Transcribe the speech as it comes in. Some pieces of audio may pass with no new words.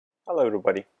Hello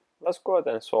everybody, let's go ahead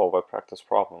and solve a practice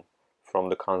problem from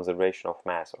the conservation of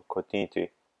mass or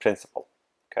continuity principle.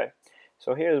 Okay,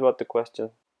 so here's what the question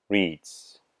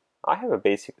reads. I have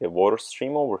basically a water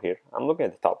stream over here. I'm looking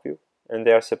at the top view and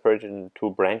they are separated into two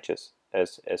branches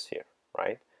as here,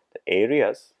 right? The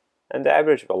areas and the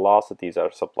average velocities are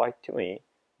supplied to me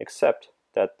except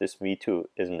that this V2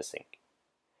 is missing.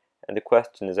 And the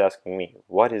question is asking me,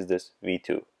 what is this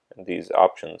V2? And these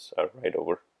options are right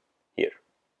over here.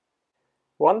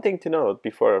 One thing to note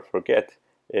before I forget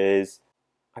is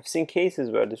I've seen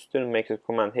cases where the student makes a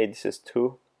comment, hey, this is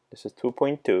 2, this is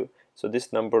 2.2, so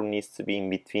this number needs to be in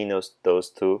between those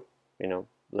two,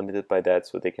 limited by that,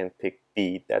 so they can pick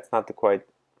B. That's not quite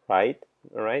right,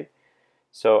 all right?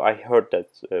 So I heard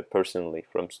that personally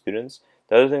from students.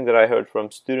 The other thing that I heard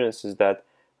from students is that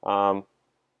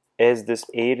as this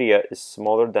area is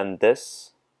smaller than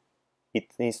this,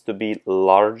 it needs to be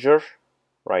larger,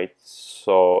 right?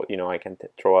 So I can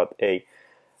throw out A.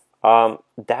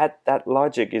 That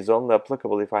logic is only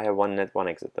applicable if I have one net, one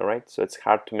exit. All right, so it's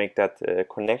hard to make that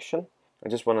connection. I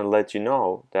just want to let you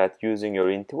know that using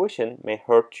your intuition may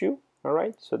hurt you. All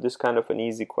right, so this kind of an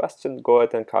easy question, go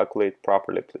ahead and calculate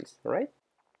properly, please. All right.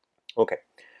 Okay.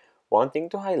 One thing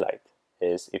to highlight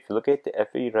is if you look at the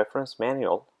FE reference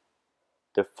manual,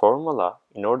 the formula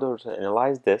in order to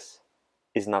analyze this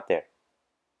is not there.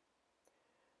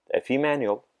 The FE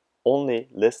manual only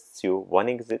lists you one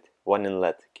exit, one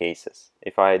inlet cases.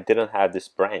 If I didn't have this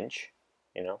branch,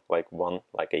 let's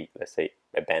say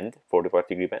a bend,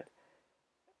 45-degree bend,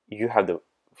 you have the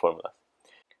formula.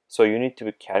 So you need to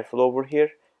be careful over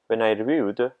here. When I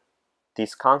reviewed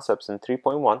these concepts in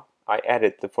 3.1, I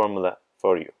added the formula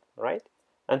for you, right?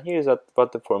 And here's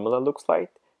what the formula looks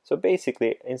like. So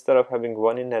basically, instead of having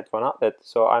one inlet, one outlet,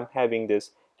 so I'm having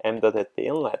this m dot at the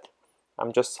inlet.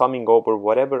 I'm just summing over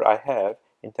whatever I have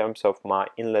in terms of my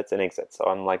inlets and exits. So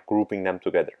I'm like grouping them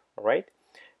together, all right?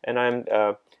 And I'm,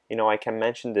 I can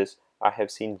mention this. I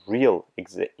have seen real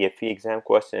FE exam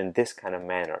question in this kind of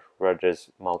manner, where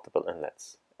there's multiple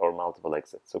inlets or multiple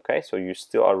exits. Okay, so you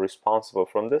still are responsible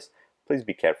from this. Please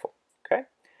be careful. Okay,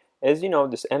 as you know,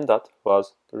 this m dot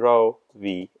was rho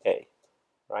VA,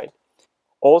 right?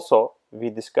 Also,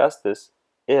 we discussed this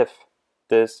if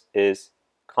this is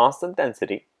constant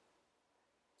density.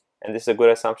 And this is a good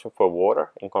assumption for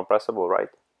water, incompressible, right?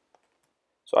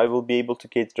 So I will be able to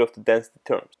get rid of the density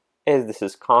terms. As this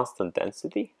is constant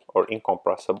density or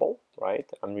incompressible, right?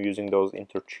 I'm using those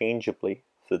interchangeably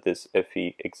for this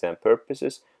FE exam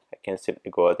purposes. I can simply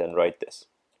go ahead and write this,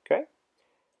 okay?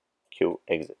 Q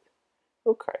exit.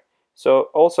 Okay,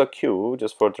 so also Q,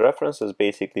 just for the reference, is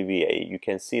basically VA. You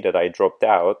can see that I dropped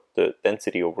out the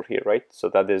density over here, right? So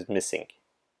that is missing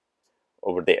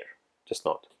over there, just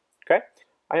note, okay?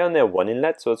 I only have one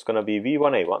inlet, so it's going to be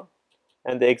V1A1,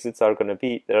 and the exits are going to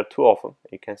be, there are two of them,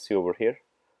 you can see over here,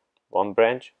 one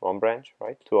branch,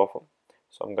 right, two of them.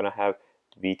 So I'm going to have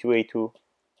V2A2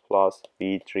 plus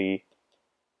V3A3.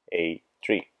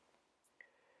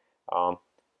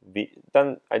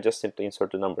 Then I just simply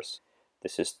insert the numbers.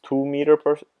 This is 2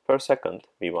 meters per second,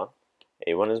 V1.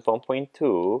 A1 is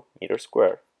 1.2 meters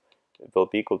squared. It will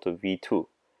be equal to V2,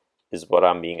 is what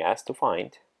I'm being asked to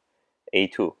find.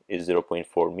 A2 is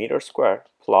 0.4 meters squared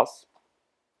plus,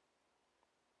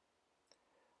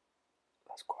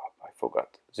 let's go up, I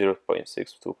forgot, 0.6,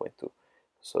 2.2.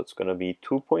 So it's going to be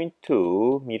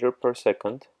 2.2 meter per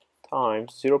second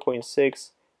times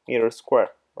 0.6 meters squared,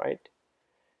 right?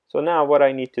 So now what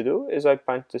I need to do is I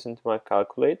punch this into my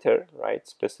calculator, right?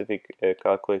 Specific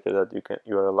calculator that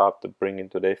you are allowed to bring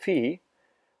into the FE,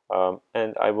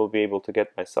 and I will be able to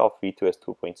get myself V2 as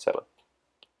 2.7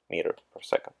 meter per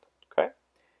second. Okay,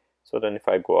 so then if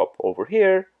I go up over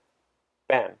here,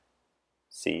 bam,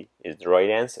 C is the right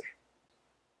answer.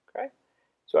 Okay,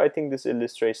 so I think this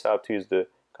illustrates how to use the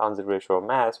conservation of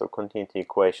mass or continuity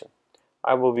equation.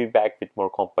 I will be back with more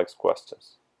complex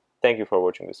questions. Thank you for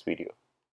watching this video.